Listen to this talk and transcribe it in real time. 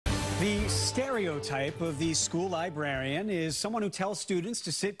The stereotype of the school librarian is someone who tells students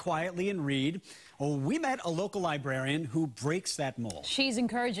to sit quietly and read. Well, we met a local librarian who breaks that mold. She's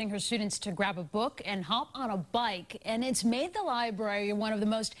encouraging her students to grab a book and hop on a bike, and it's made the library one of the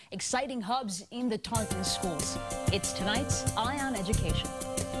most exciting hubs in the Taunton schools. It's tonight's Eye on Education.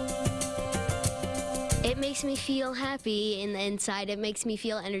 It makes me feel happy in the inside. It makes me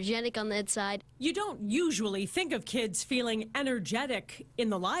feel energetic on the inside. You don't usually think of kids feeling energetic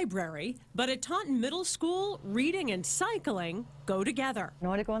in the library, but at Taunton Middle School, reading and cycling go together. In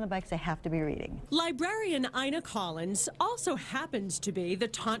order to go on the bikes, they have to be reading. Librarian Ina Collins also happens to be the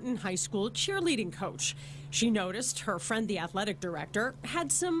Taunton High School cheerleading coach. She noticed her friend, the athletic director,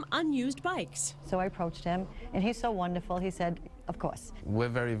 had some unused bikes. So I approached him, and he's so wonderful. He said, of course. We're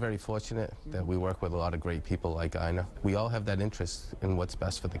very, very fortunate that we work with a lot of great people like Ina. We all have that interest in what's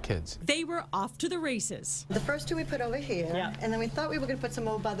best for the kids. They were off to the races. The first two we put over here, and then we thought we were going to put some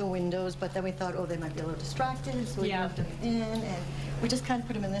over by the windows, but then we thought, oh, they might be a little distracted, so we moved them in, and we just kind of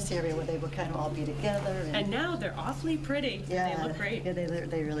put them in this area where they would kind of all be together. And now they're awfully pretty. Yeah, they look great. Yeah,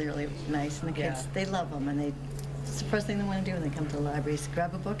 they're really, really nice, and the kids, they love them, and it's the first thing they want to do when they come to the library is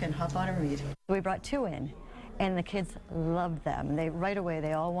grab a book and hop on and read. We brought two in, and the kids loved them. Right away,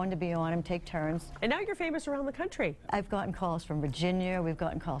 they all wanted to be on them, take turns. And now you're famous around the country. I've gotten calls from Virginia, we've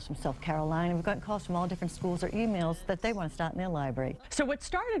gotten calls from South Carolina, we've gotten calls from all different schools or emails that they want to start in their library. So what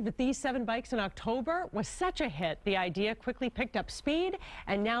started with these 7 bikes in October was such a hit. The idea quickly picked up speed,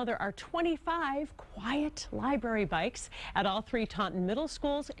 and now there are 25 quiet library bikes at all 3 Taunton Middle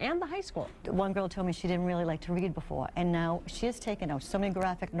Schools and the high school. One girl told me she didn't really like to read before, and now she has taken out so many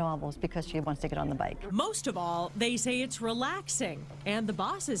graphic novels because she wants to get on the bike. Most of all, they say it's relaxing, and the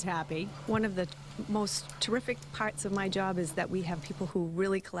boss is happy. One of the most terrific parts of my job is that we have people who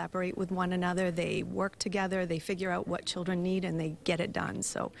really collaborate with one another. They work together, they figure out what children need, and they get it done.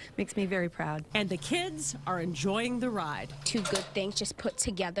 So it makes me very proud. And the kids are enjoying the ride. 2 good things just put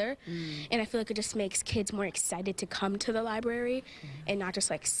together, and I feel like it just makes kids more excited to come to the library and not just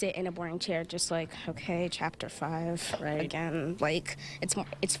like sit in a boring chair, just like, okay, chapter 5 again. Like it's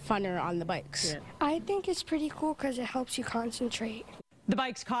funner on the bikes. I think it's pretty cool because it helps you concentrate. The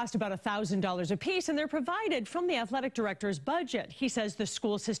bikes cost about $1,000 a piece, and they're provided from the athletic director's budget. He says the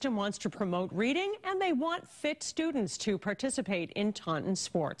school system wants to promote reading, and they want fit students to participate in Taunton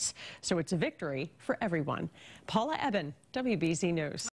sports. So it's a victory for everyone. Paula, Ebben, WBZ News.